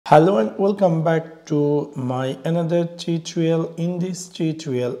Hello and welcome back to my another tutorial. In this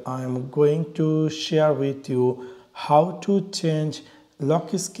tutorial I am going to share with you how to change lock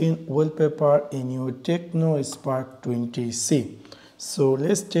screen wallpaper in your Tecno Spark 20C. So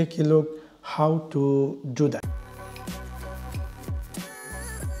let's take a look how to do that.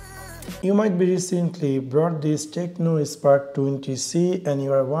 You might be recently bought this Tecno Spark 20C and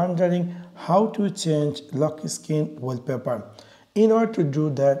you are wondering how to change lock screen wallpaper. In order to do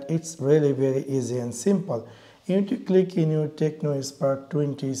that, it's really very easy and simple. You need to click in your Tecno Spark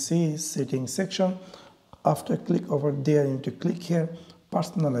 20C settings section. After click over there, you need to click here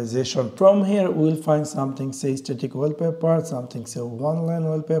personalization. From here we'll find something say static wallpaper, something say one line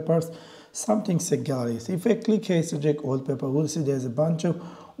wallpapers, something say galleries. If I click here static wallpaper, we'll see there's a bunch of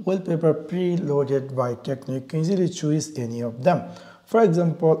wallpaper preloaded by Tecno. You can easily choose any of them. For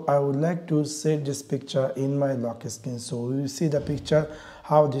example, I would like to set this picture in my lock screen. So we will see the picture,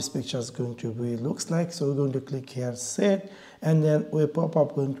 how this picture is going to be looks like. So we're going to click here set, and then a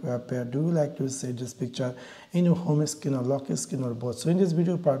pop-up going to appear. Do you like to set this picture in your home screen or lock screen or both? So in this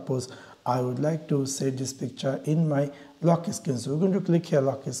video purpose, I would like to set this picture in my lock screen. So we're going to click here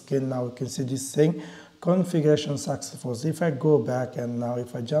lock screen. Now you can see this saying configuration successful. So if I go back and now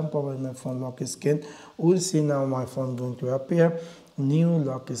if I jump over my phone lock screen, we'll see now my phone going to appear new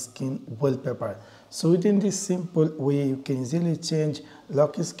lock screen wallpaper. So within this simple way, you can easily change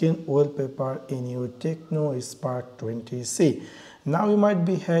lock screen wallpaper in your Tecno Spark 20C. Now you might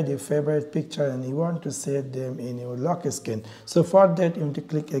be had a favorite picture and you want to set them in your lock screen. So for that you need to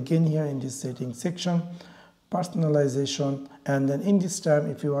click again here in this settings section, personalization, and then in this time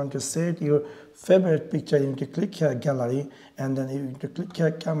if you want to set your favorite picture you need to click here gallery, and then you need to click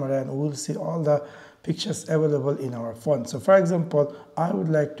here camera, and we'll see all the pictures available in our phone. So for example, I would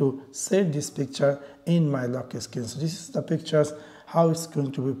like to save this picture in my lock screen. So this is the pictures, how it's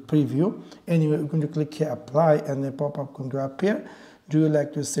going to be preview. Anyway, we're going to click here apply, and a pop-up going to appear. Do you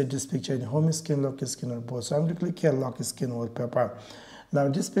like to set this picture in home screen, lock screen, or both? So I'm going to click here lock screen wallpaper. Now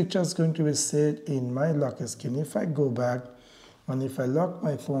this picture is going to be set in my lock screen. If I go back and if I lock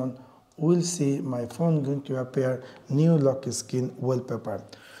my phone, we'll see my phone going to appear new lock screen wallpaper.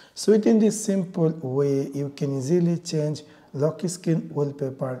 So within this simple way, you can easily change lock screen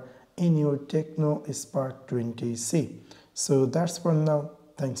wallpaper in your Tecno Spark 20C. So that's for now.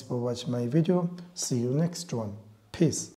 Thanks for watching my video. See you next one. Peace.